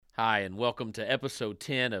Hi, and welcome to episode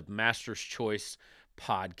 10 of Master's Choice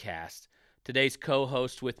Podcast. Today's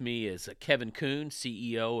co-host with me is Kevin Koone,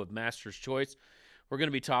 CEO of Master's Choice. We're going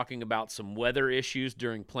to be talking about some weather issues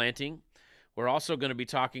during planting. We're also going to be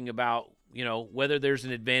talking about, whether there's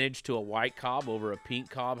an advantage to a white cob over a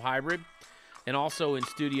pink cob hybrid. And also in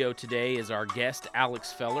studio today is our guest,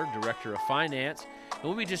 Alex Foeller, Director of Finance. And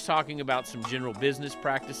we'll be just talking about some general business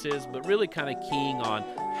practices, but really kind of keying on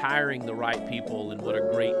hiring the right people and what a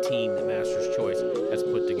great team that Master's Choice has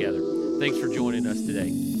put together. Thanks for joining us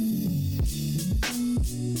today.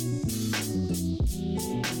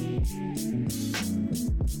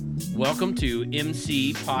 Welcome to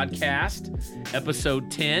MC Podcast,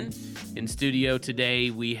 episode 10. In studio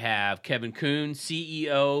today, we have Kevin Koone,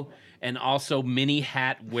 CEO, and also mini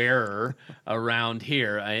hat wearer around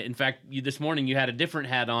here. In fact, this morning you had a different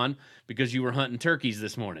hat on because you were hunting turkeys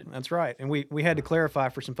this morning. That's right. And we had to clarify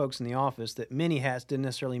for some folks in the office that mini hats didn't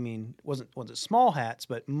necessarily mean wasn't small hats,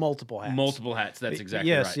 but multiple hats. Multiple hats. That's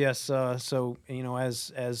exactly right. Yes. So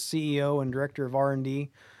as CEO and director of R&D,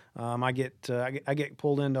 I get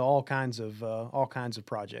pulled into all kinds of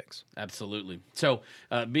projects. Absolutely. So,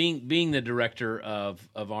 being the director of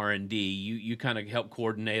R&D, you kind of help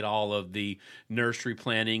coordinate all of the nursery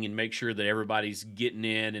planning and make sure that everybody's getting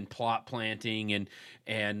in and plot planting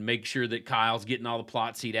and make sure that Kyle's getting all the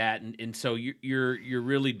plot seed at, and so you're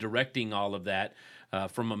really directing all of that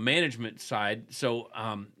from a management side. So,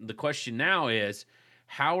 the question now is,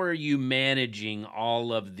 how are you managing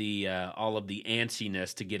all of the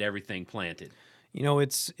antsiness to get everything planted?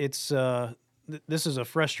 This is a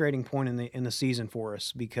frustrating point in the season for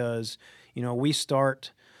us because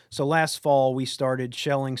last fall we started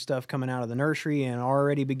shelling stuff coming out of the nursery and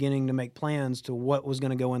already beginning to make plans to what was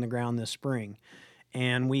going to go in the ground this spring,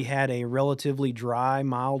 and we had a relatively dry,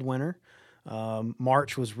 mild winter.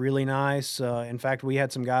 March was really nice. In fact, we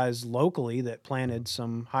had some guys locally that planted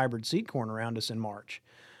some hybrid seed corn around us in March.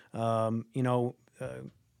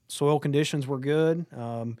 Soil conditions were good.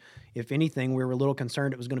 If anything, we were a little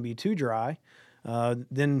concerned it was going to be too dry.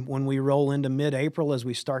 Then when we roll into mid-April, as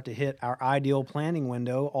we start to hit our ideal planting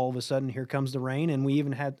window, all of a sudden here comes the rain, and we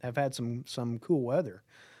even have had some cool weather.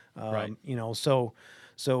 Right.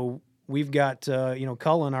 So we've got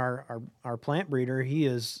Cullen, our plant breeder. He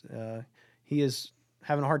is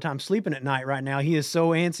having a hard time sleeping at night right now. He is so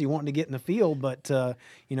antsy wanting to get in the field, but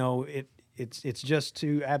it's just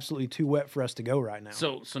absolutely too wet for us to go right now.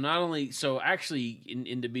 So actually,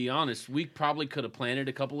 to be honest, we probably could have planted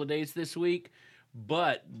a couple of days this week,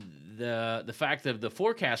 but the fact that the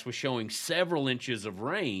forecast was showing several inches of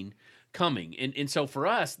rain coming, and so for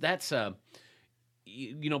us, that's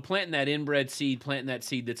planting that inbred seed, planting that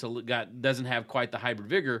seed doesn't have quite the hybrid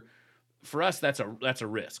vigor. For us, that's a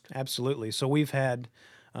risk. Absolutely. So we've had,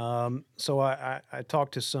 I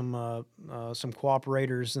talked to some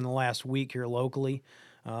cooperators in the last week here locally,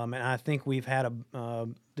 and I think we've had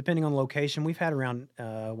depending on the location, we've had around,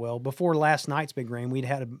 before last night's big rain, we'd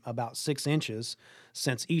had about 6 inches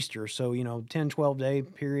since Easter. So 10, 12 day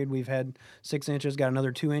period, we've had 6 inches. Got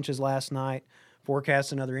another 2 inches last night.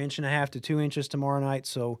 Forecast another 1.5 to 2 inches tomorrow night.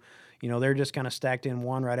 So they're just kind of stacked in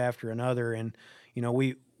one right after another, and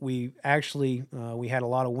we actually we had a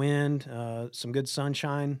lot of wind, some good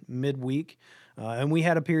sunshine midweek, and we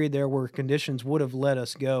had a period there where conditions would have let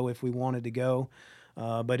us go if we wanted to go,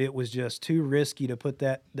 but it was just too risky to put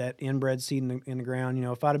that inbred seed in the ground.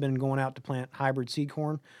 If I'd have been going out to plant hybrid seed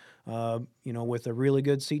corn, with a really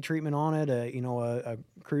good seed treatment on it, a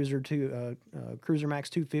Cruiser Max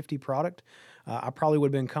 250 product, I probably would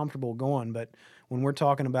have been comfortable going. But when we're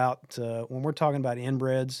talking about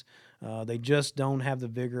inbreds, they just don't have the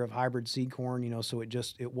vigor of hybrid seed corn, so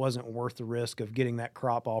it wasn't worth the risk of getting that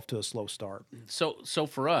crop off to a slow start. So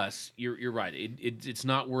for us, you're right. It's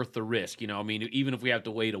not worth the risk. Even if we have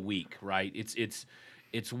to wait a week, right? It's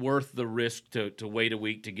worth the risk to wait a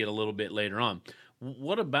week to get a little bit later on.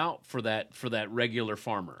 What about for that regular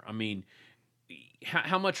farmer?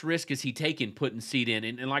 How much risk is he taking putting seed in?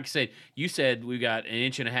 And like I said, you said we've got 1.5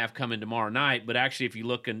 inches coming tomorrow night, but actually if you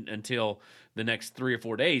look until the next 3 or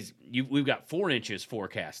 4 days, we've got 4 inches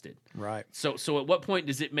forecasted. Right. So at what point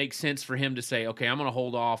does it make sense for him to say, okay, I'm going to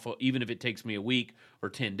hold off even if it takes me a week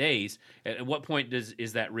or 10 days? At what point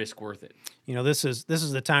is that risk worth it? This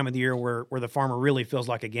is the time of the year where the farmer really feels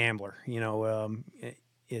like a gambler.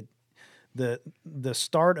 The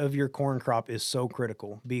start of your corn crop is so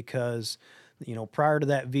critical because prior to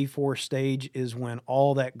that V4 stage is when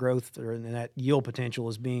all that growth and that yield potential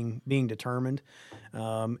is being determined.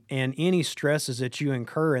 And any stresses that you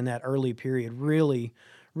incur in that early period really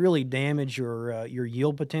damage your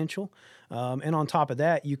yield potential. And on top of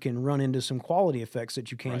that, you can run into some quality effects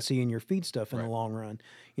that you can Right. see in your feed stuff in the Right. long run.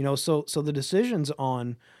 So the decisions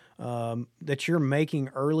on that you're making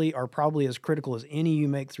early are probably as critical as any you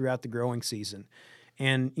make throughout the growing season.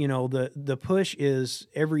 And the push is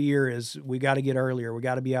every year is we got to get earlier, we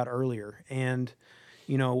got to be out earlier. And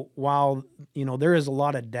while there is a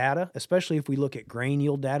lot of data, especially if we look at grain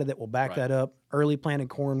yield data that will back Right. that up, early planted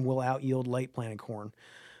corn will out yield late planted corn.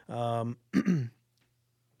 Um,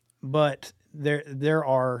 but there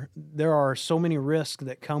are so many risks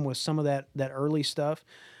that come with some of that early stuff,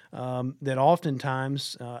 that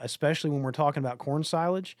oftentimes, especially when we're talking about corn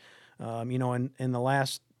silage, in the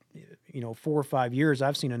last 4 or 5 years,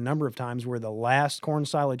 I've seen a number of times where the last corn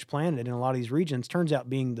silage planted in a lot of these regions turns out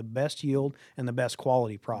being the best yield and the best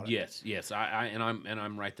quality product. Yes, yes,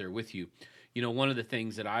 I'm right there with you. One of the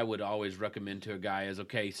things that I would always recommend to a guy is,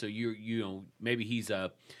 okay, so maybe he's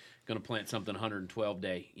going to plant something 112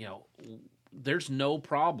 day. There's no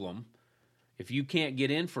problem if you can't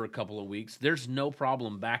get in for a couple of weeks. There's no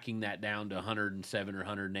problem backing that down to 107 or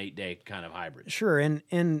 108 day kind of hybrid. Sure, and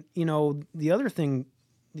the other thing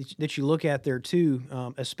that you look at there too,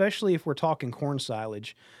 especially if we're talking corn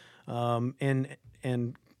silage, and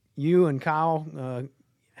you and Kyle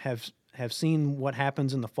have seen what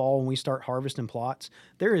happens in the fall when we start harvesting plots.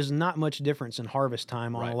 There is not much difference in harvest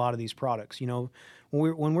time on Right. a lot of these products.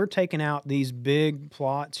 When we're taking out these big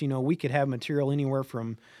plots, we could have material anywhere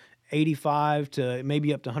from 85 to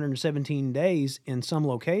maybe up to 117 days in some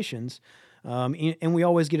locations. And we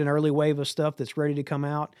always get an early wave of stuff that's ready to come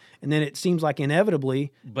out, and then it seems like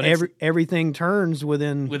inevitably, But everything turns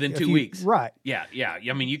within within a 2 few- weeks. Right. Yeah, yeah.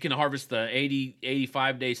 I mean, you can harvest the 80,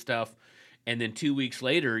 85 day stuff, and then 2 weeks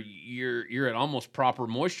later, you're at almost proper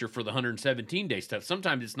moisture for the 117 day stuff.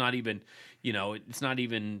 Sometimes it's not even,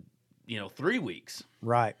 3 weeks.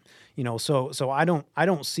 Right. So I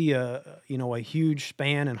don't see a huge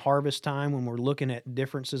span in harvest time when we're looking at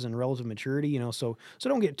differences in relative maturity. So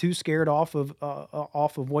don't get too scared off of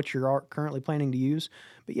what you're currently planning to use.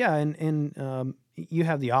 But yeah, and you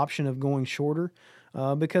have the option of going shorter,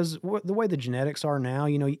 because the way the genetics are now,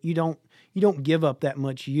 you don't give up that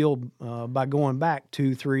much yield by going back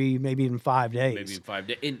 2, 3, maybe even 5 days. Maybe in 5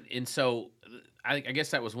 days. And so I guess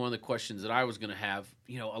that was one of the questions that I was going to have.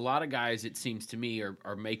 A lot of guys, it seems to me,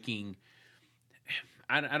 are making.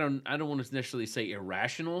 I don't want to necessarily say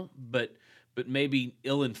irrational, but maybe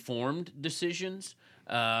ill-informed decisions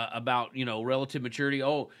about relative maturity.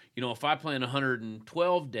 Oh, if I plant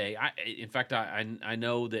 112 day, in fact I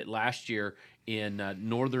know that last year in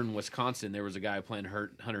northern Wisconsin there was a guy who planted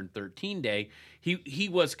 113 day. He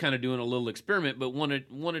was kind of doing a little experiment, but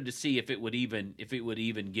wanted to see if it would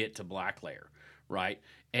even get to black layer, right?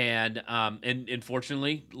 And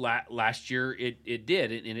fortunately last year it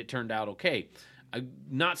did, and it turned out okay.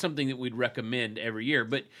 Not something that we'd recommend every year,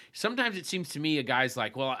 but sometimes it seems to me a guy's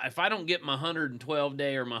like, well, if I don't get my 112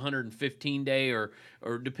 day or my 115 day or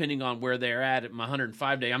depending on where they're at my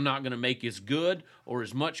 105 day, I'm not going to make as good or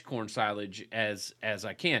as much corn silage as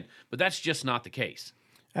I can. But that's just not the case.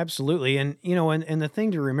 Absolutely. And and the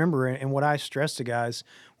thing to remember, and what I stress to guys,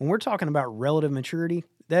 when we're talking about relative maturity,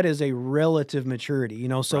 that is a relative maturity,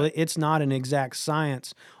 so Right. it's not an exact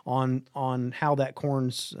science on how that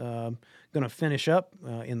corn's going to finish up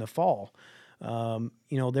in the fall.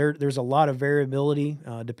 There's a lot of variability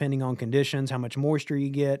depending on conditions, how much moisture you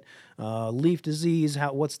get, leaf disease,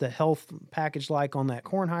 what's the health package like on that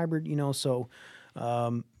corn hybrid, so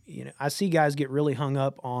I see guys get really hung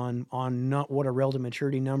up on not what a relative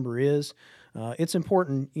maturity number is. It's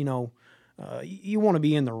important, you want to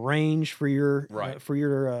be in the range for your Right.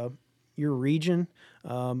 your region,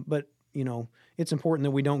 but it's important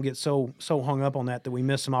that we don't get so hung up on that we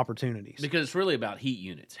miss some opportunities. Because it's really about heat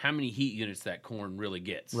units. How many heat units that corn really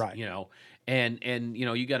gets, Right. And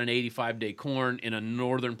you got an 85 day corn in a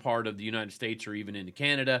northern part of the United States or even into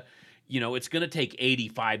Canada. It's going to take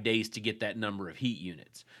 85 days to get that number of heat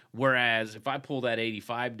units. Whereas if I pull that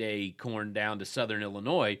 85 day corn down to southern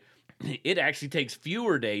Illinois, it actually takes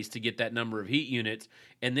fewer days to get that number of heat units.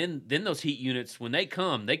 And then those heat units, when they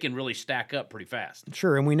come, they can really stack up pretty fast.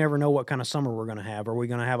 Sure, and we never know what kind of summer we're going to have. Are we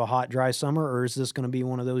going to have a hot, dry summer, or is this going to be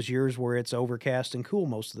one of those years where it's overcast and cool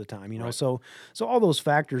most of the time? Right. So all those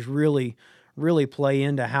factors really play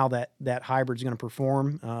into how that hybrid's going to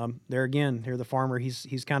perform. There again, here the farmer,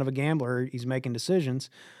 he's kind of a gambler. He's making decisions.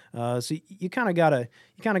 So you kind of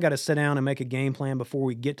gotta sit down and make a game plan before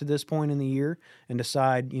we get to this point in the year and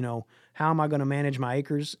decide, how am I going to manage my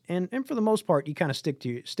acres? And for the most part, you kind of stick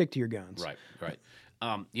to your guns. Right, right.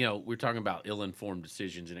 We're talking about ill-informed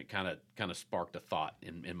decisions, and it kind of sparked a thought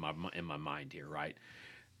in my mind here, right?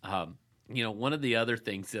 One of the other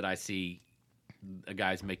things that I see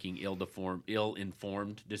guys making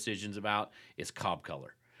ill-informed decisions about is cob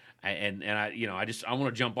color. And I want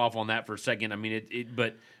to jump off on that for a second. I mean,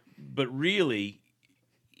 but really,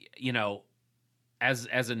 you know, as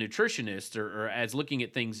a nutritionist or as looking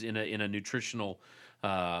at things in a nutritional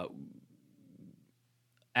uh,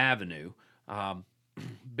 avenue, um,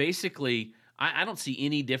 basically, I don't see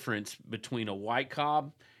any difference between a white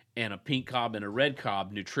cob and a pink cob and a red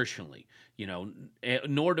cob nutritionally.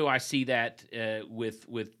 Nor do I see that with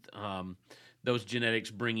those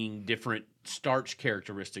genetics bringing different starch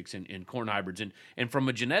characteristics in corn hybrids. And from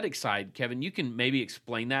a genetic side, Kevin, you can maybe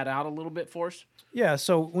explain that out a little bit for us. Yeah,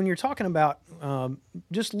 so when you're talking about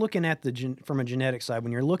just looking at from a genetic side,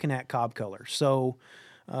 when you're looking at cob color, so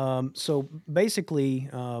basically,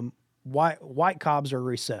 white cobs are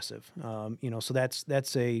recessive. So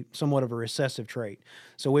that's a somewhat of a recessive trait.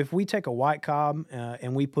 So if we take a white cob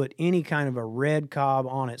and we put any kind of a red cob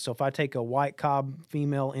on it, so if I take a white cob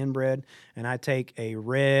female inbred and I take a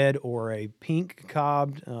red or a pink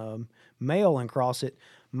cobbed male and cross it,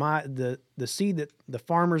 the seed that the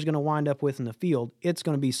farmer is going to wind up with in the field, it's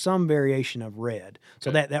going to be some variation of red. So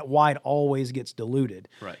Okay. that white always gets diluted.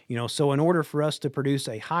 Right. So in order for us to produce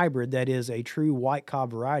a hybrid that is a true white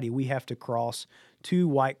cob variety, we have to cross two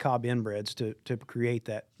white cob inbreds to create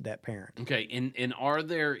that parent. Okay. And are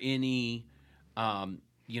there any, do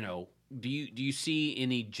you see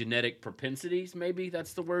any genetic propensities? Maybe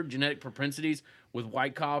that's the word, genetic propensities with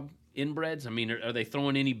white cob inbreds. I mean, are they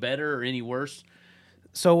throwing any better or any worse?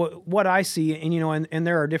 So what I see, and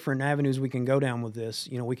there are different avenues we can go down with this.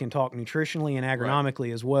 We can talk nutritionally and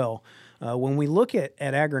agronomically as well. When we look at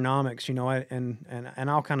agronomics, and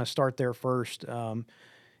I'll kind of start there first.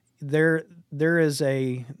 There is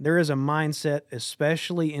a mindset,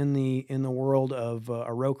 especially in the world of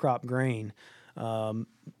a row crop grain,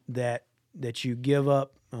 that you give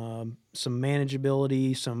up some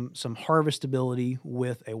manageability, some harvestability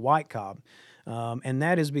with a white cob. And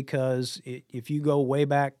that is because if you go way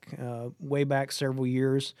back several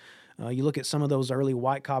years, you look at some of those early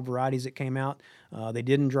white cob varieties that came out. They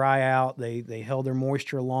didn't dry out. They held their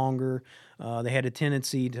moisture longer. They had a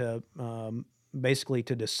tendency to basically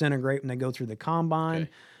to disintegrate when they go through the combine.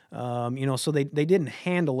 Okay. So they didn't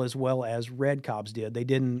handle as well as red cobs did. They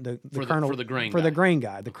didn't the kernel for the grain for guy. the grain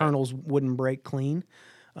guy. The kernels wouldn't break clean.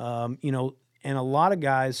 And a lot of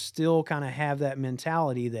guys still kind of have that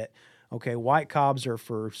mentality that, okay, white cobs are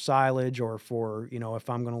for silage or for, if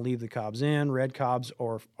I'm going to leave the cobs in, red cobs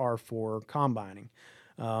are for combining.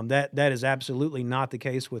 That is absolutely not the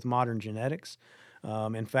case with modern genetics.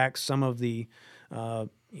 In fact, some of the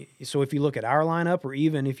so if you look at our lineup, or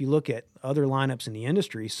even if you look at other lineups in the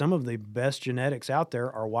industry, some of the best genetics out there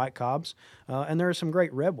are white cobs, and there are some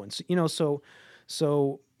great red ones.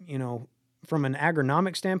 From an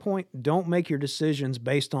agronomic standpoint, don't make your decisions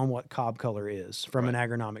based on what cob color is. From an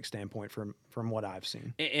agronomic standpoint, from what I've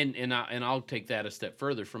seen, And I'll take that a step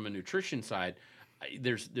further. From a nutrition side,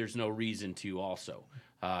 there's no reason to also.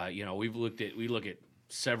 We look at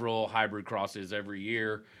several hybrid crosses every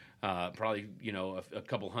year, probably a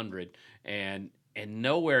couple hundred, and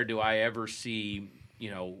nowhere do I ever see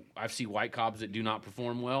I see white cobs that do not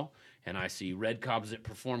perform well, and I see red cobs that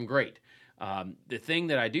perform great. The thing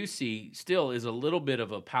that I do see still is a little bit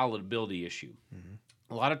of a palatability issue.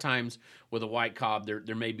 Mm-hmm. A lot of times with a white cob,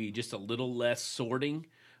 there may be just a little less sorting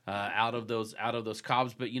out of those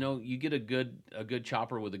cobs, but you get a good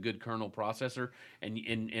chopper with a good kernel processor,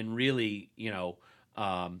 and really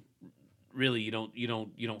really you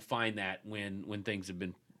don't find that when things have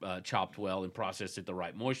been chopped well and processed at the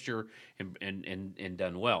right moisture and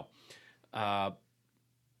done well.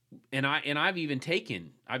 And I've even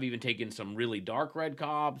taken some really dark red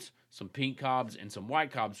cobs, some pink cobs, and some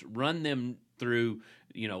white cobs, run them through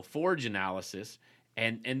forage analysis,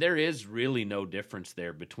 and there is really no difference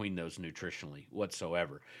there between those nutritionally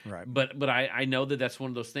whatsoever. right? But I know that that's one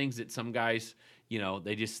of those things that some guys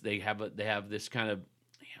they have this kind of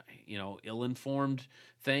ill-informed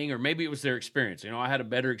thing, or maybe it was their experience. I had a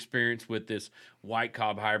better experience with this white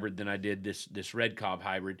cob hybrid than I did this red cob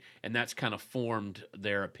hybrid, and that's kind of formed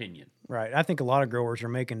their opinion. Right. I think a lot of growers are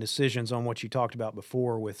making decisions on what you talked about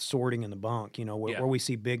before with sorting in the bunk. Where we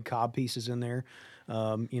see big cob pieces in there,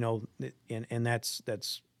 and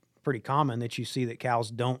that's pretty common that you see that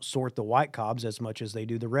cows don't sort the white cobs as much as they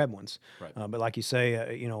do the red ones. Right. But like you say,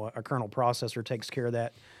 a kernel processor takes care of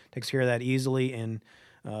that easily, and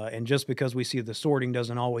And just because we see the sorting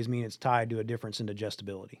doesn't always mean it's tied to a difference in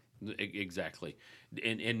digestibility. Exactly,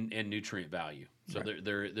 and nutrient value. So Right.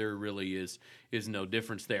 there really is no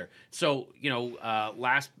difference there. So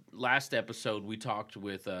last episode we talked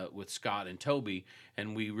with Scott and Toby,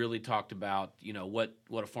 and we really talked about what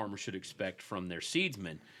a farmer should expect from their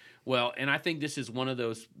seedsman. Well, and I think this is one of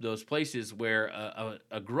those places where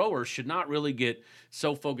a grower should not really get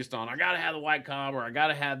so focused on, I got to have the white cob or I got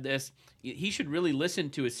to have this. He should really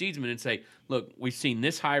listen to a seedsman and say, look, we've seen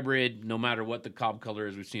this hybrid, no matter what the cob color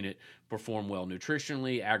is, we've seen it perform well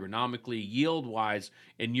nutritionally, agronomically, yield wise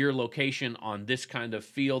in your location on this kind of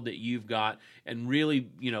field that you've got, and really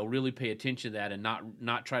pay attention to that, and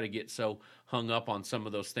not try to get so hung up on some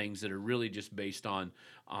of those things that are really just based on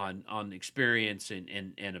experience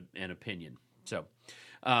and opinion. So,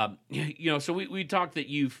 so we talked that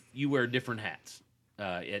you wear different hats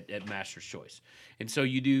at Master's Choice, and so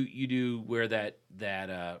you do wear that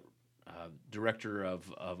director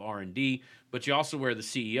of R&D, but you also wear the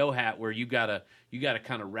CEO hat, where you gotta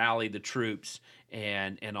kind of rally the troops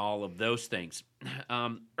and all of those things.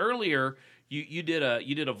 Earlier, you did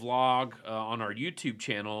a vlog on our YouTube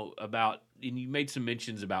channel about, and you made some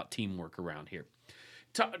mentions about teamwork around here.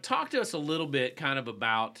 Talk to us a little bit, kind of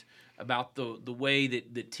about the way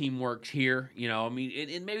that team works here. I mean,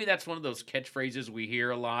 and maybe that's one of those catchphrases we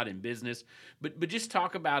hear a lot in business, but just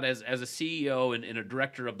talk about, as a CEO and a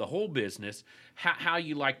director of the whole business, how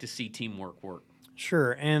you like to see teamwork work.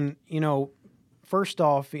 Sure. And, first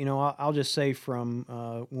off, I'll just say from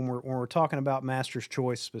when we're talking about Master's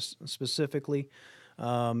Choice specifically,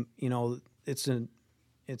 it's an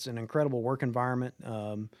incredible work environment.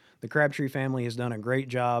 The Crabtree family has done a great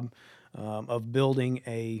job of building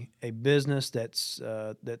a business that's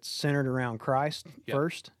centered around Christ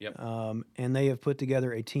first. Yep. And they have put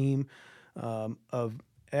together a team of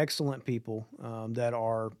excellent people that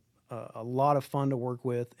are a lot of fun to work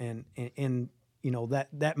with, and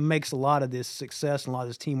that makes a lot of this success and a lot of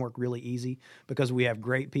this teamwork really easy, because we have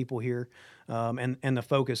great people here, and the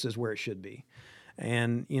focus is where it should be.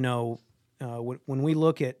 And when we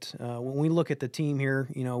look at the team here,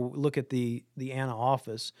 look at the Anna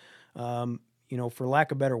office, for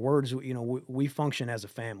lack of better words, we function as a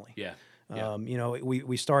family. Yeah.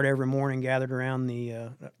 We start every morning gathered around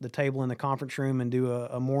the table in the conference room and do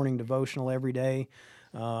a morning devotional every day.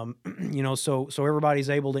 So everybody's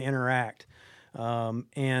able to interact,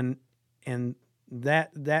 and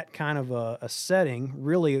that kind of a setting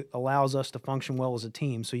really allows us to function well as a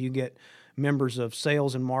team. So you get members of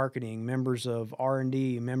sales and marketing, members of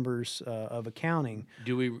R&D, members of accounting.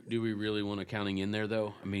 Do we really want accounting in there,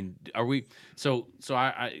 though? I mean, are we? So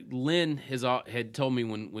Lynn had told me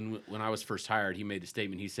when I was first hired, he made a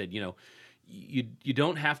statement. He said, you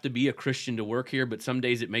don't have to be a Christian to work here, but some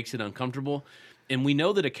days it makes it uncomfortable. And we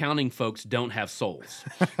know that accounting folks don't have souls.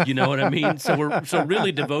 You know what I mean? So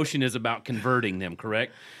really devotion is about converting them,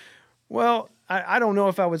 correct? Well, I don't know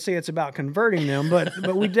if I would say it's about converting them,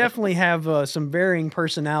 but we definitely have some varying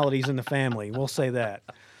personalities in the family. We'll say that.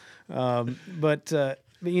 But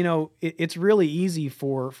it's really easy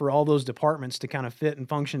for all those departments to kind of fit and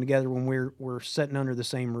function together when we're sitting under the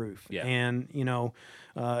same roof. Yeah. And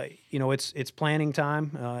it's planning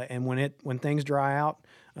time, and when things dry out,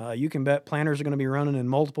 you can bet planners are going to be running in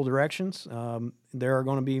multiple directions. There are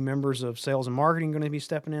going to be members of sales and marketing going to be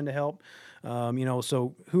stepping in to help.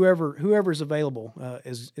 So whoever's available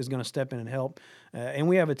is going to step in and help. And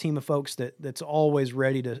we have a team of folks that's always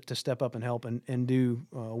ready to step up and help and do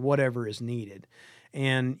whatever is needed.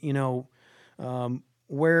 And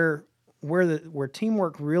where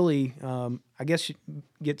teamwork really I guess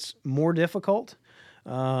gets more difficult,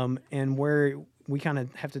 and where we kind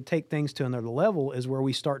of have to take things to another level is where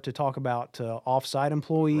we start to talk about off-site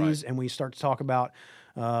employees, right. And we start to talk about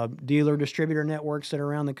dealer distributor networks that are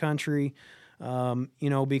around the country,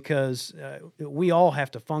 because we all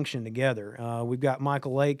have to function together. We've got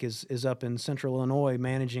Michael Lake is up in Central Illinois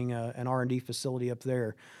managing an R&D facility up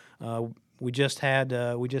there. We just had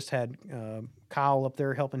Kyle up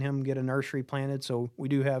there helping him get a nursery planted. So we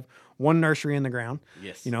do have one nursery in the ground.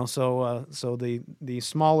 Yes. So the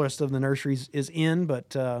smallest of the nurseries is in,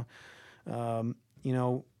 but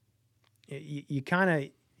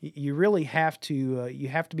you really have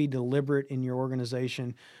to be deliberate in your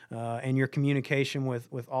organization and your communication with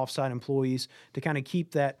offsite employees to kind of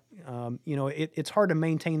keep that. It's hard to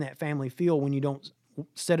maintain that family feel when you don't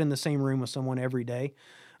sit in the same room with someone every day.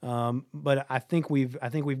 But I think we've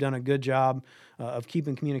done a good job of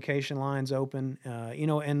keeping communication lines open.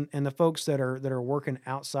 And the folks that are working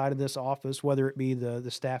outside of this office, whether it be the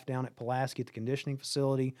staff down at Pulaski at the conditioning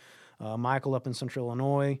facility, Michael up in Central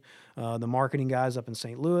Illinois, the marketing guys up in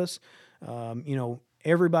St. Louis.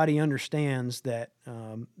 Everybody understands that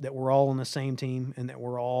that we're all on the same team and that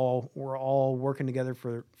we're all working together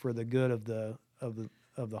for the good of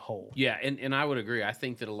the whole. Yeah, and I would agree. I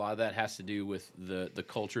think that a lot of that has to do with the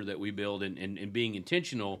culture that we build and being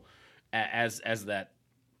intentional as that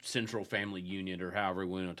central family unit, or however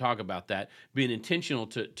we want to talk about that, being intentional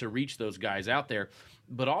to reach those guys out there.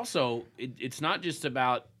 But also, it's not just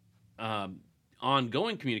about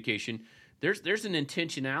ongoing communication. There's an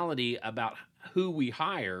intentionality about who we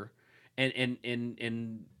hire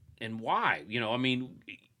and why.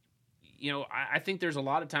 I think there's a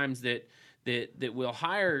lot of times that we'll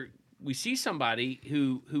hire. We see somebody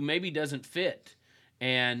who maybe doesn't fit,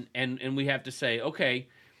 and we have to say, okay,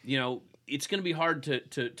 it's going to be hard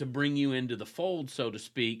to bring you into the fold, so to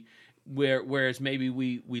speak. Whereas maybe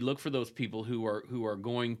we look for those people who are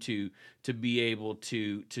going to be able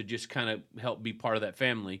to just kind of help be part of that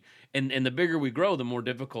family, and the bigger we grow, the more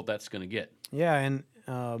difficult that's going to get. Yeah, and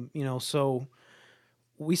so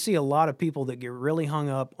we see a lot of people that get really hung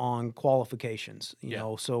up on qualifications.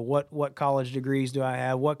 So what college degrees do I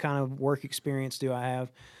have? What kind of work experience do I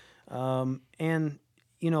have? And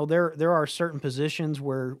there are certain positions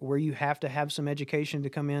where you have to have some education to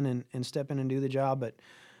come in and step in and do the job, but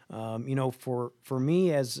for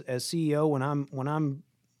me as CEO, when I'm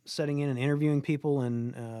setting in and interviewing people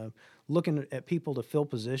and looking at people to fill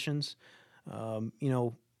positions,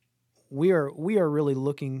 we are really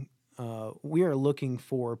looking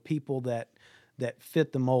for people that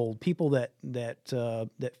fit the mold, people that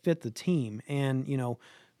fit the team, and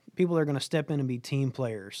people that are going to step in and be team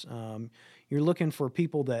players. You're looking for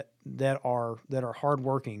people that are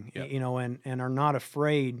hardworking, Yep. And are not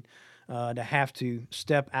afraid to have to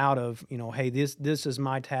step out of, hey, this is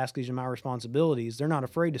my task, these are my responsibilities. They're not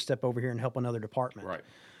afraid to step over here and help another department. Right.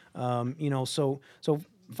 So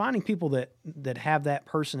finding people that have that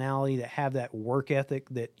personality, that have that work ethic,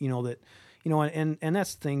 and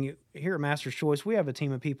that's the thing here at Master's Choice. We have a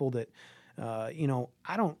team of people that,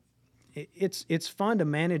 it's fun to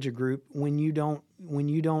manage a group when you don't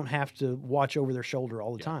have to watch over their shoulder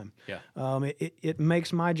all the time. Yeah. It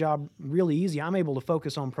makes my job really easy. I'm able to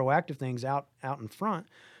focus on proactive things out in front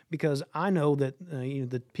because I know that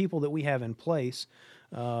the people that we have in place,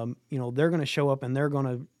 they're going to show up and they're going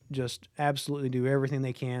to just absolutely do everything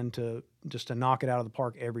they can to knock it out of the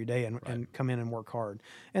park every day and come in and work hard.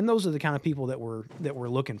 And those are the kind of people that we're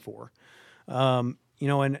looking for. And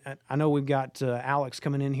I know we've got Alex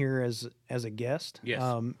coming in here as a guest. Yes.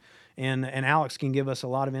 And Alex can give us a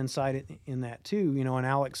lot of insight in that too. And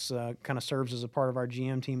Alex kind of serves as a part of our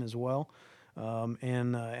GM team as well.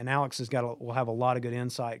 And Alex will have a lot of good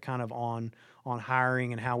insight kind of on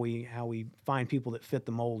hiring and how we find people that fit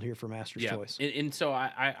the mold here for Master's Choice. And so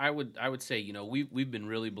I would say, we've been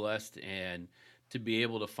really blessed and to be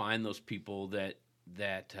able to find those people that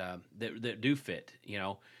do fit,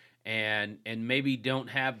 and maybe don't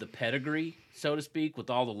have the pedigree, so to speak, with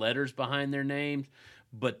all the letters behind their names,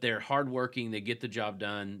 but they're hardworking, they get the job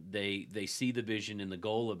done, they see the vision and the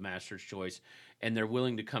goal of Master's Choice, and they're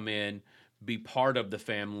willing to come in, be part of the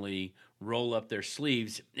family, roll up their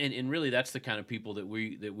sleeves, and really that's the kind of people that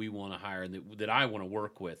we want to hire and that I want to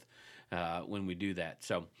work with when we do that.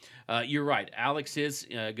 So you're right. Alex is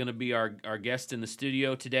going to be our guest in the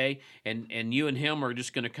studio today, and you and him are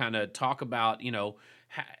just going to kind of talk about,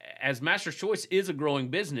 as Master's Choice is a growing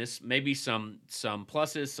business, maybe some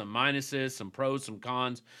pluses, some minuses, some pros, some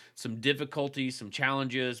cons, some difficulties, some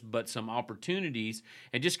challenges, but some opportunities,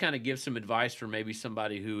 and just kind of give some advice for maybe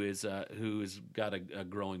somebody who is got a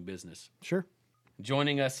growing business. Sure.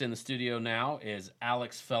 Joining us in the studio now is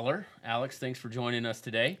Alex Foeller. Alex, thanks for joining us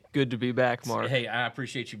today. Good to be back, Mark. Hey, I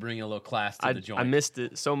appreciate you bringing a little class to the joint. I missed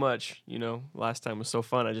it so much. Last time was so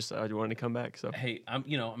fun. I wanted to come back. So hey,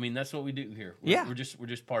 that's what we do here. We're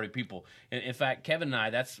just party people. In fact, Kevin and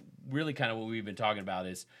I, that's really kind of what we've been talking about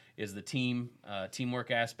is the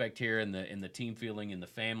teamwork aspect here and the team feeling and the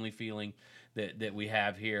family feeling that we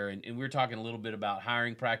have here. And we were talking a little bit about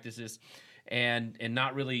hiring practices. And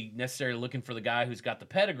not really necessarily looking for the guy who's got the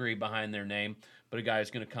pedigree behind their name, but a guy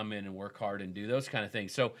who's going to come in and work hard and do those kind of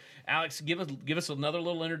things. So, Alex, give us another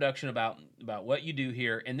little introduction about what you do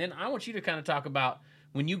here, and then I want you to kind of talk about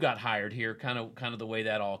when you got hired here, kind of the way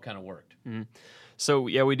that all kind of worked. Mm-hmm. So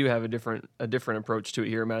yeah, we do have a different approach to it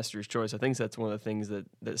here at Master's Choice. I think that's one of the things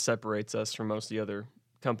that separates us from most of the other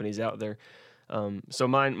companies out there. So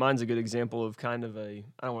mine's a good example of kind of I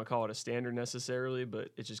don't want to call it a standard necessarily, but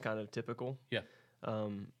it's just kind of typical. Yeah.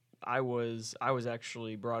 I was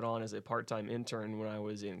actually brought on as a part-time intern when I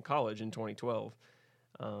was in college in 2012.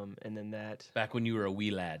 And then that Back when you were a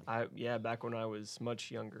wee lad. back when I was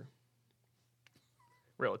much younger,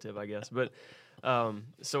 relative, I guess. But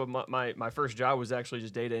so my first job was actually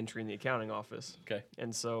just data entry in the accounting office. Okay.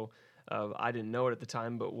 And so I didn't know it at the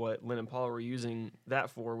time, but what Lynn and Paula were using that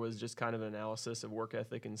for was just kind of an analysis of work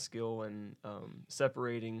ethic and skill, and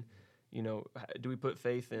separating, do we put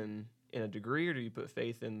faith in a degree, or do you put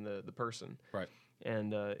faith in the person? Right.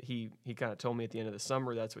 And he kind of told me at the end of the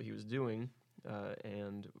summer that's what he was doing,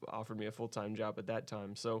 and offered me a full-time job at that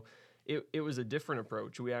time. So it was a different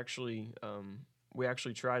approach. We actually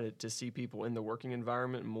try to see people in the working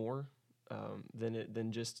environment more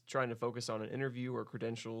than just trying to focus on an interview or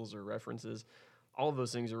credentials or references. All of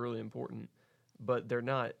those things are really important, but they're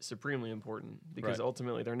not supremely important, because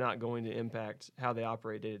ultimately they're not going to impact how they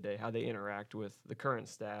operate day to day, how they interact with the current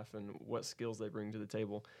staff, and what skills they bring to the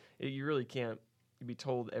table. You really can't be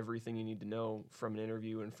told everything you need to know from an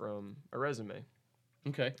interview and from a resume.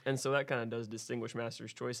 Okay. And so that kind of does distinguish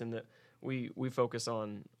Master's Choice, in that we focus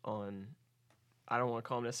on I don't want to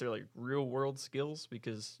call them necessarily real world skills,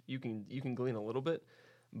 because you can glean a little bit,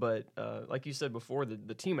 but like you said before,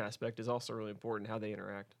 the team aspect is also really important, how they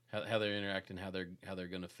interact. How they interact and how they're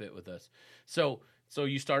going to fit with us. So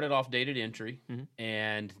you started off data entry,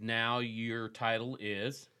 and now your title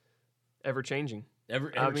is Ever changing.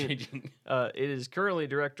 Ever changing. It is currently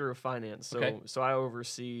Director of Finance. So Okay. so I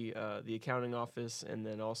oversee the accounting office, and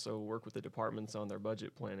then also work with the departments on their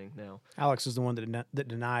budget planning now. Alex is the one that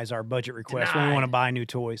denies our budget request when we want to buy new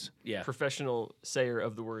toys. Yeah. Professional sayer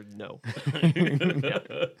of the word no.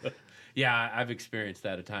 Yeah, I've experienced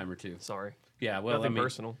that a time or two. Sorry. Yeah, well, Nothing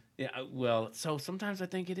personal. Yeah, well, so sometimes I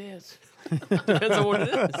think it is. Depends on what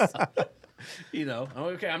it is.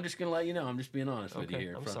 Okay, I'm just gonna let you know. I'm just being honest with you Okay,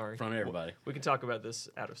 here. I'm in sorry. front of everybody. We can talk about this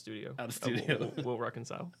out of studio. Out of studio. We'll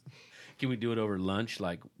reconcile. Can we do it over lunch,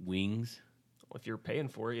 like wings? If you're paying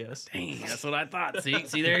for it, yes. Dang, that's what I thought.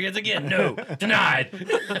 See, there it is again. No, denied.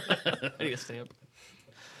 I need a stamp.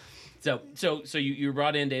 So you were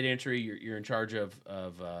brought in data entry. You're in charge of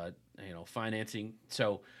financing.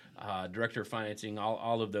 So director of financing,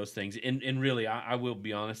 all of those things. And really, I will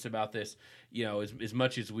be honest about this. As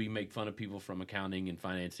much as we make fun of people from accounting and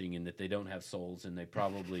financing, and that they don't have souls and they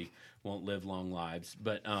probably won't live long lives,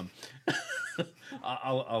 but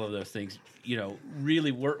all of those things,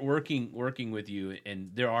 really working with you,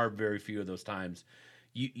 and there are very few of those times.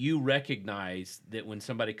 You recognize that when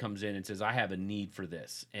somebody comes in and says, I have a need for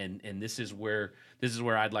this, and this is where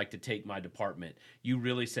I'd like to take my department, you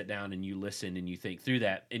really sit down and you listen and you think through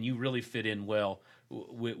that, and you really fit in well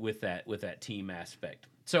with that team aspect.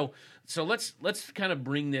 So let's kind of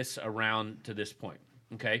bring this around to this point.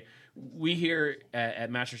 Okay, we here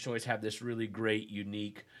at Master's Choice have this really great,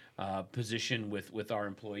 unique position with our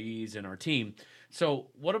employees and our team. So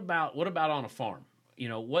what about on a farm?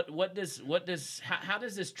 How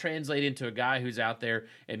does this translate into a guy who's out there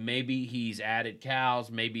and maybe he's added cows,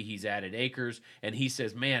 maybe he's added acres, and he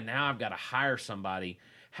says, man, now I've got to hire somebody.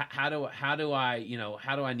 How do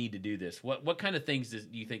I need to do this? What kind of things do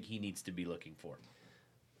you think he needs to be looking for?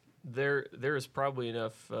 There is probably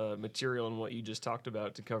enough material in what you just talked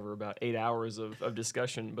about to cover about 8 hours of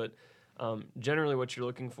discussion, but generally what you're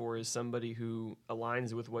looking for is somebody who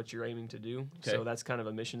aligns with what you're aiming to do. Okay. So that's kind of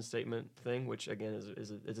a mission statement thing, which again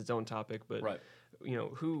is its own topic, but right.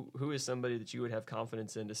 Who is somebody that you would have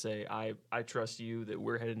confidence in to say, I trust you, that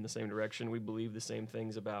we're headed in the same direction, we believe the same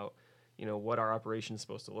things about what our operation is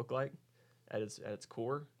supposed to look like at its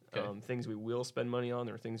core. Okay. Things we will spend money on,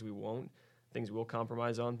 or things we won't, things we'll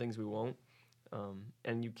compromise on, things we won't.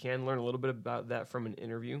 And you can learn a little bit about that from an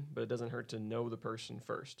interview, but it doesn't hurt to know the person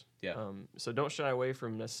first. Yeah. So don't shy away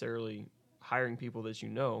from necessarily hiring people that you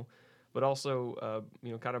know, but also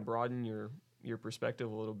kind of broaden your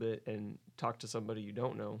perspective a little bit and talk to somebody you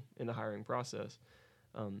don't know in the hiring process.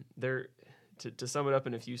 To sum it up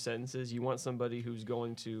in a few sentences, you want somebody who's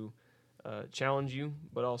going to challenge you,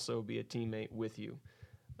 but also be a teammate with you,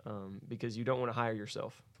 because you don't want to hire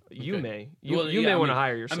yourself. You Okay. may want to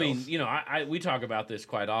hire yourself. We talk about this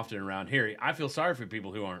quite often around here. I feel sorry for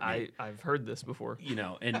people who aren't me. I've heard this before.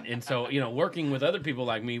 And so working with other people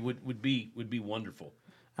like me would be wonderful.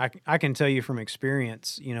 I can tell you from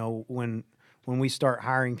experience, when we start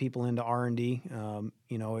hiring people into R&D,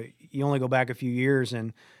 you only go back a few years,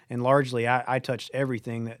 and largely I touched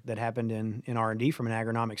everything that happened in R&D from an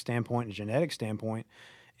agronomic standpoint and genetic standpoint,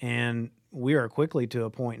 and we are quickly to a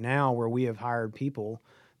point now where we have hired people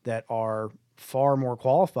that are far more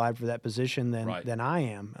qualified for that position than I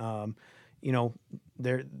am.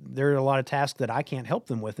 there are a lot of tasks that I can't help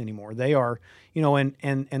them with anymore. They are,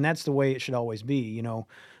 and that's the way it should always be.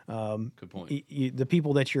 Good point. The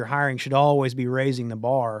people that you're hiring should always be raising the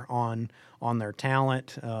bar on their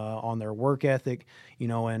talent, on their work ethic,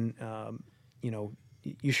 and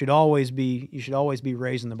you should always be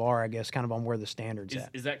raising the bar, I guess, kind of on where the standard's at.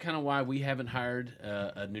 Is that kind of why we haven't hired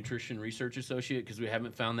a nutrition research associate, because we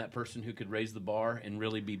haven't found that person who could raise the bar and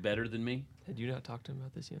really be better than me? Had you not talked to him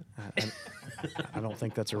about this yet? I don't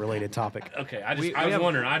think that's a related topic. Okay, I was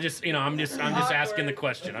wondering. I'm just asking the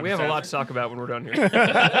question. We have a lot to talk about when we're done here.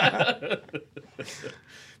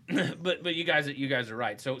 But you guys are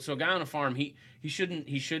right. So a guy on a farm, he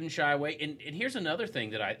shouldn't shy away. And here's another thing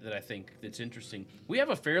that I think that's interesting. We have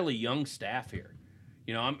a fairly young staff here.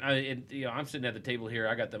 I'm sitting at the table here.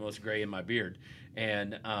 I got the most gray in my beard,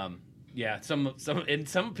 and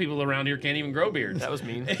some people around here can't even grow beards. That was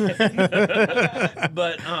mean.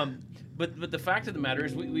 But the fact of the matter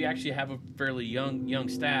is we actually have a fairly young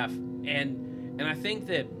staff, and I think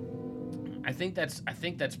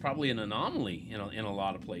that's probably an anomaly in a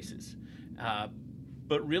lot of places.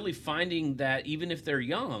 But really finding that, even if they're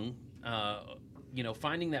young,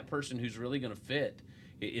 finding that person who's really going to fit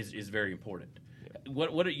is very important. Yeah.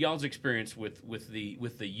 What are y'all's experience with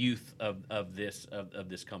the youth of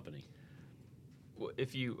this company?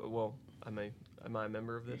 Well, am I a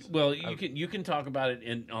member of this? Well, you can talk about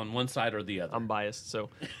it on one side or the other. I'm biased, so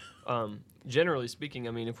generally speaking,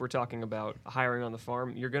 I mean, if we're talking about hiring on the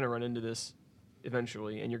farm, you're going to run into this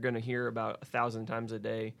eventually, and you're going to hear about 1,000 times a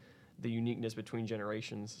day the uniqueness between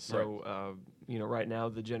generations. So, right now,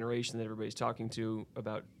 the generation that everybody's talking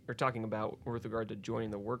about with regard to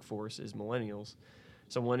joining the workforce is millennials.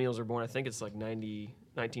 So millennials are born, I think it's like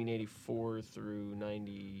 1984 through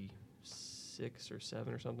 96 or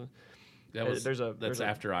 7 or something. That's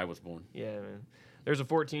after I was born. Yeah, man. There's a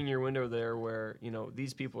 14-year window there where,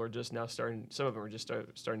 these people are just now starting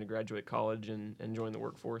to graduate college and join the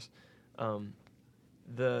workforce.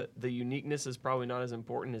 The uniqueness is probably not as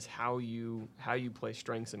important as how you play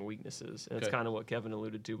strengths and weaknesses. And It's kind of what Kevin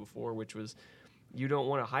alluded to before, which was you don't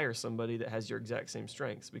want to hire somebody that has your exact same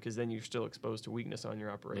strengths, because then you're still exposed to weakness on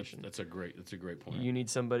your operation. That's a great point. You need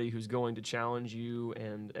somebody who's going to challenge you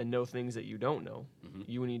and know things that you don't know. Mm-hmm.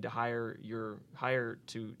 You need to hire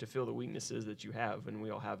to fill the weaknesses that you have, and we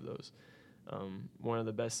all have those. One of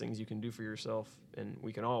the best things you can do for yourself, and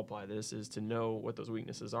we can all apply this, is to know what those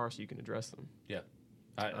weaknesses are so you can address them. Yeah,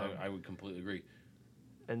 I would completely agree.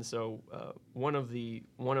 And so one of the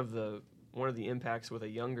impacts with a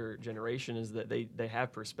younger generation is that they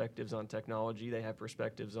have perspectives on technology. They have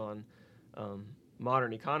perspectives on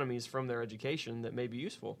modern economies from their education that may be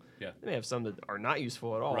useful. Yeah. They may have some that are not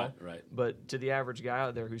useful at all. Right. But to the average guy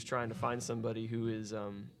out there who's trying to find somebody who is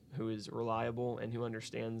reliable and who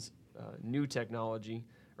understands new technology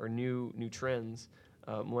or new trends,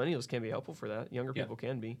 millennials can be helpful for that. Younger people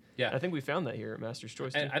can be. Yeah. And I think we found that here at Master's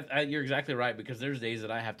Choice too. You're exactly right, because there's days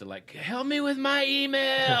that I have to help me with my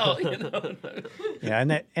email.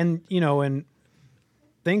 Yeah, and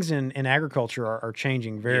things in agriculture are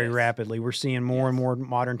changing very rapidly. We're seeing more and more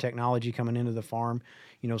modern technology coming into the farm.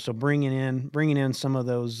 So bringing in some of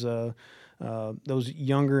those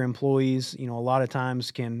younger employees, a lot of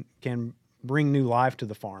times can bring new life to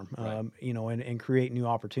the farm, and create new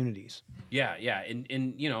opportunities. Yeah,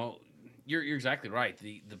 and you're exactly right.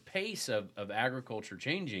 The pace of agriculture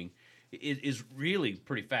changing is really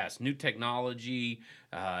pretty fast. New technology,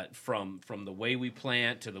 from the way we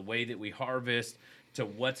plant to the way that we harvest to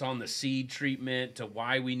what's on the seed treatment to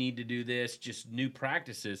why we need to do this, just new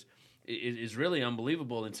practices is really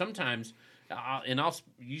unbelievable. And sometimes.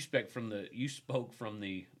 You spoke from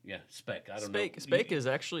the spec. I don't know. Spake is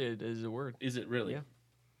actually is a word. Is it really? Yeah.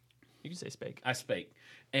 You can say spake. I spake,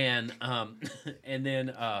 and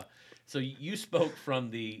then so you spoke from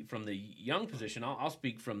the young position. I'll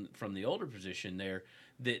speak from the older position there.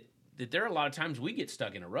 That there are a lot of times we get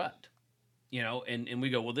stuck in a rut, and we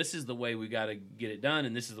go, well, this is the way we got to get it done,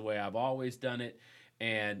 and this is the way I've always done it,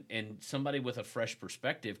 and somebody with a fresh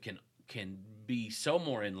perspective can be so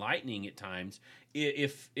more enlightening at times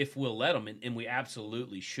if we'll let them, and we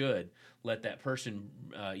absolutely should let that person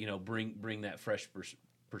bring that fresh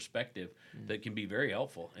perspective that can be very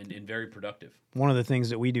helpful and very productive. One of the things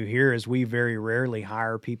that we do here is we very rarely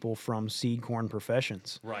hire people from seed corn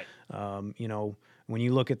professions. Right. When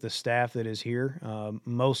you look at the staff that is here,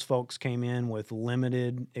 most folks came in with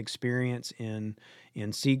limited experience in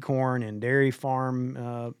seed corn and dairy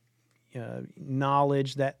farm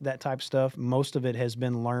knowledge, that type of stuff. Most of it has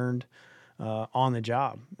been learned on the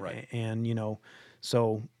job. Right. And,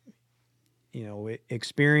 so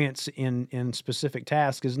experience in specific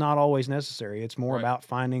tasks is not always necessary. It's more Right. about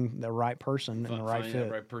finding the right person and the right Finding fit.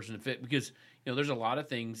 that right person to fit, because there's a lot of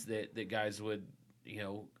things that guys would,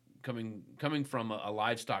 coming from a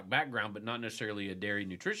livestock background, but not necessarily a dairy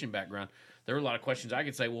nutrition background. There are a lot of questions I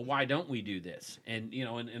could say, well, why don't we do this? And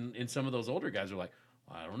and some of those older guys are like,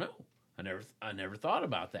 well, I don't know. I never thought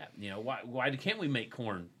about that. Why can't we make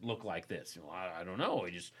corn look like this? I don't know.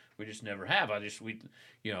 We just never have.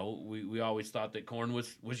 We always thought that corn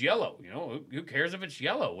was yellow. Who cares if it's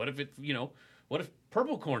yellow? What if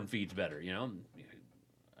purple corn feeds better?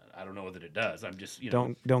 I don't know that it does. I'm just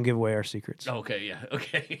Don't give away our secrets. Okay, yeah,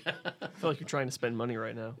 okay. I feel like you're trying to spend money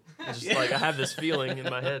right now. It's just like I have this feeling in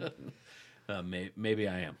my head. Maybe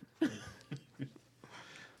I am.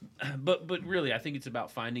 But really, I think it's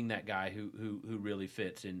about finding that guy who really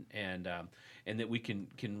fits, and that we can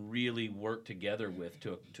really work together with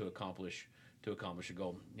to accomplish a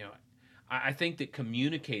goal. I think that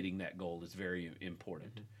communicating that goal is very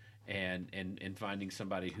important, and finding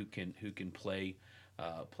somebody who can play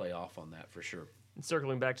off on that for sure. And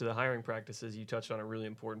circling back to the hiring practices, you touched on a really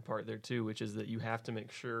important part there too, which is that you have to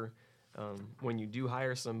make sure when you do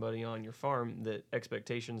hire somebody on your farm that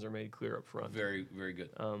expectations are made clear up front. Very, very good.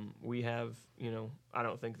 We have, I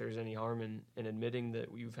don't think there's any harm in admitting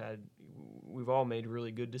that we've all made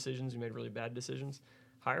really good decisions, we made really bad decisions.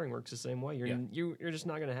 Hiring works the same way. You're just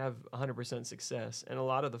not going to have 100% success, and a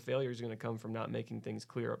lot of the failure is going to come from not making things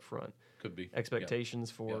clear up front. Could be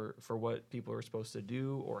Expectations for what people are supposed to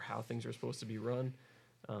do or how things are supposed to be run.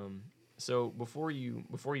 So before you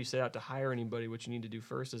set out to hire anybody, what you need to do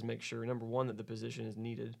first is make sure, number one, that the position is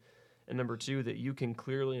needed, and number two, that you can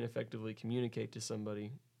clearly and effectively communicate to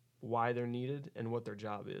somebody why they're needed and what their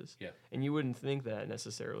job is. Yeah. And you wouldn't think that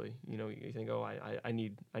necessarily. You think, oh, I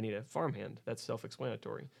need a farmhand. That's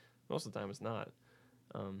self-explanatory. Most of the time, it's not.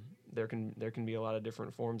 There can be a lot of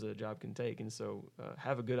different forms that a job can take, and so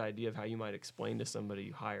have a good idea of how you might explain to somebody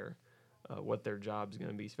you hire what their job's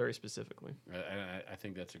going to be very specifically. I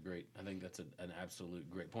think that's an absolute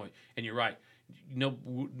great point. And you're right.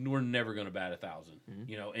 We're never going to bat 1,000.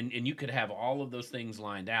 Mm-hmm. And you could have all of those things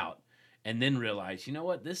lined out, and then realize,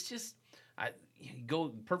 what, this just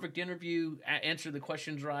go perfect interview, answer the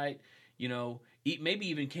questions right. Maybe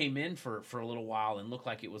even came in for a little while and looked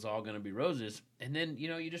like it was all going to be roses, and then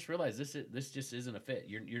you just realize this just isn't a fit.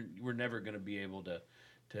 We're never going to be able to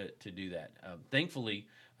do that. Thankfully,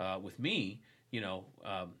 with me,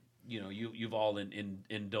 you've all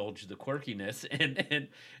indulged the quirkiness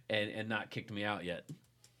and not kicked me out yet.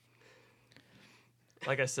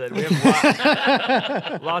 Like I said, we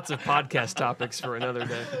have lots of podcast topics for another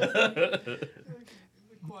day. The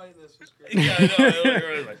quietness was great. Yeah, I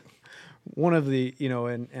know. One of the,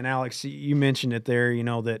 and Alex, you mentioned it there,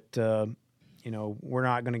 that we're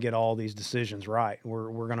not going to get all these decisions right. We're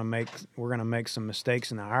going to make some mistakes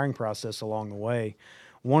in the hiring process along the way.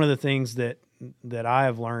 One of the things that I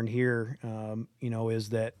have learned here, is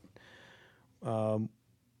that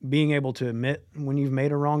being able to admit when you've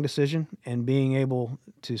made a wrong decision and being able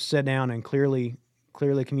to sit down and clearly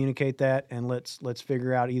communicate that, and let's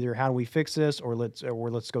figure out either how do we fix this or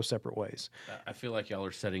let's go separate ways. I feel like y'all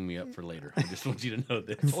are setting me up for later. I just want you to know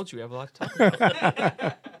this. I told you we have a lot to talk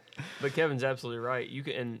about. But Kevin's absolutely right. You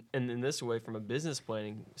can, and in this way, from a business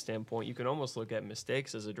planning standpoint, you can almost look at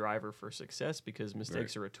mistakes as a driver for success because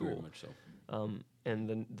mistakes are a tool. Very much so. And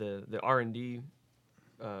then the R&D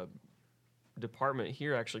department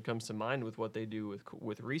here actually comes to mind with what they do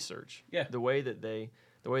with research. Yeah. The way they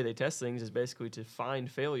test things is basically to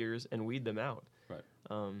find failures and weed them out. Right.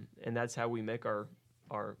 And that's how we make our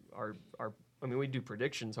we do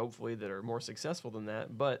predictions hopefully that are more successful than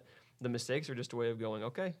that, but the mistakes are just a way of going,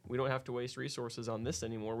 okay, we don't have to waste resources on this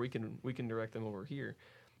anymore. We can direct them over here.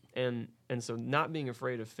 And so not being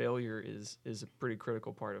afraid of failure is a pretty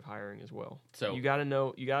critical part of hiring as well. So you gotta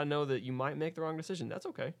know that you might make the wrong decision. That's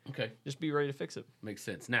okay. Okay. Just be ready to fix it. Makes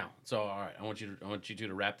sense. Now, so all right, I want you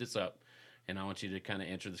to wrap this up, and I want you to kind of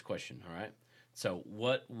answer this question. All right. So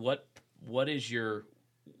what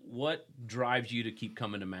drives you to keep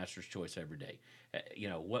coming to Master's Choice every day?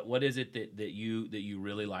 What is it that you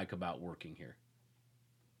really like about working here?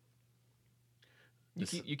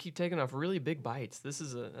 You keep taking off really big bites. That's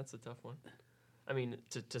a tough one. I mean,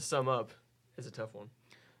 to sum up, it's a tough one.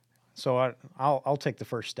 So I'll take the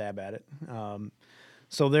first stab at it.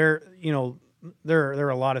 So there are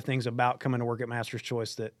a lot of things about coming to work at Master's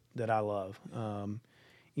Choice that I love.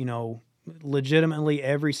 Legitimately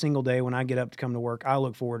every single day when I get up to come to work, I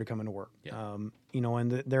look forward to coming to work. Yeah.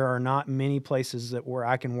 And there are not many places where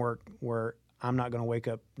I can work where I'm not going to wake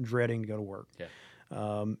up dreading to go to work.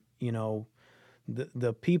 Yeah.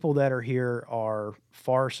 the people that are here are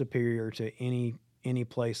far superior to any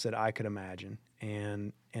place that I could imagine,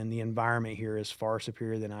 and the environment here is far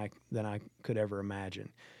superior than I could ever imagine.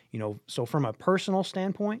 So from a personal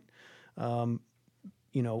standpoint,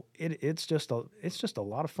 it's just a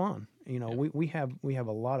lot of fun. We have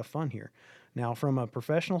a lot of fun here. Now, from a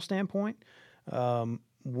professional standpoint,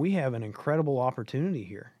 we have an incredible opportunity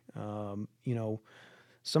here.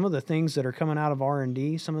 Some of the things that are coming out of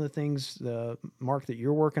R&D, some of the things, Mark, that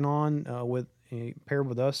you're working on paired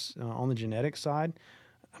with us on the genetics side,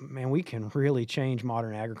 man, we can really change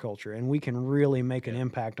modern agriculture, and we can really make an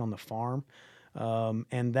impact on the farm.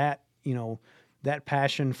 And that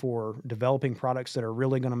passion for developing products that are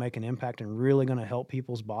really going to make an impact and really going to help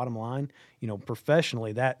people's bottom line,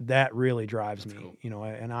 professionally, that really drives me. Cool.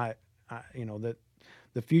 And I that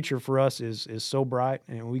the future for us is so bright,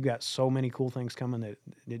 and we've got so many cool things coming that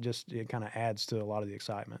it kind of adds to a lot of the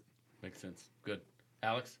excitement. Makes sense. Good.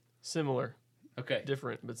 Alex? Similar. Okay.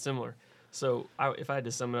 Different, but similar. So if I had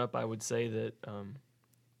to sum it up, I would say that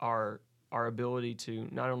our ability to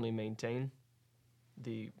not only maintain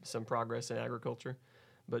some progress in agriculture,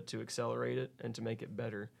 but to accelerate it and to make it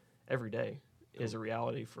better every day is a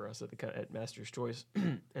reality for us at Master's Choice.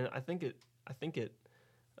 And I think it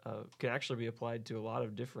can actually be applied to a lot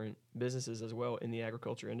of different businesses as well in the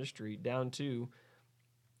agriculture industry, down to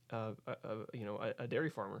a dairy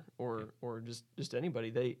farmer or just anybody.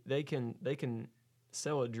 They can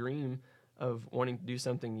sell a dream of wanting to do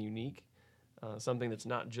something unique, something that's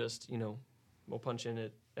not just we'll punch in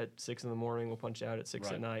at 6 a.m, we'll punch out at 6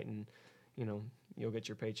 Right. at night, and you'll get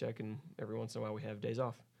your paycheck, and every once in a while we have days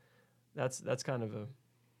off. That's kind of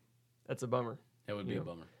a bummer. That would be a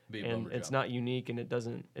bummer. And it's not unique, and it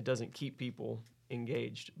doesn't keep people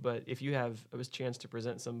engaged. But if you have a chance to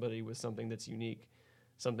present somebody with something that's unique,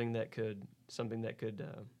 something that could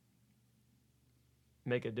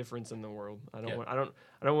make a difference in the world. I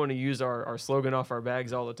don't want to use our slogan off our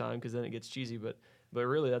bags all the time, because then it gets cheesy. But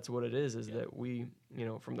really, that's what it is that we,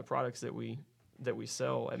 from the products that we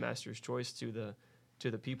sell at Master's Choice to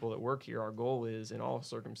the people that work here, our goal is, in all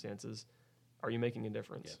circumstances, are you making a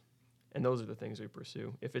difference? Yeah. And those are the things we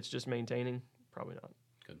pursue. If it's just maintaining, probably not.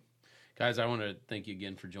 Good. Guys, I want to thank you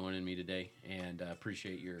again for joining me today, and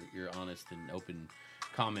appreciate your honest and open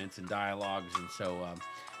comments and dialogues. And so I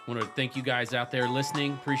want to thank you guys out there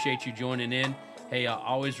listening. Appreciate you joining in. Hey,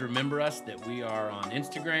 always remember us that we are on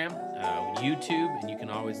Instagram, YouTube, and you can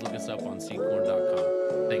always look us up on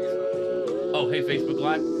seedcorn.com. Thanks. Oh, hey, Facebook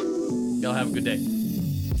Live. Y'all have a good day.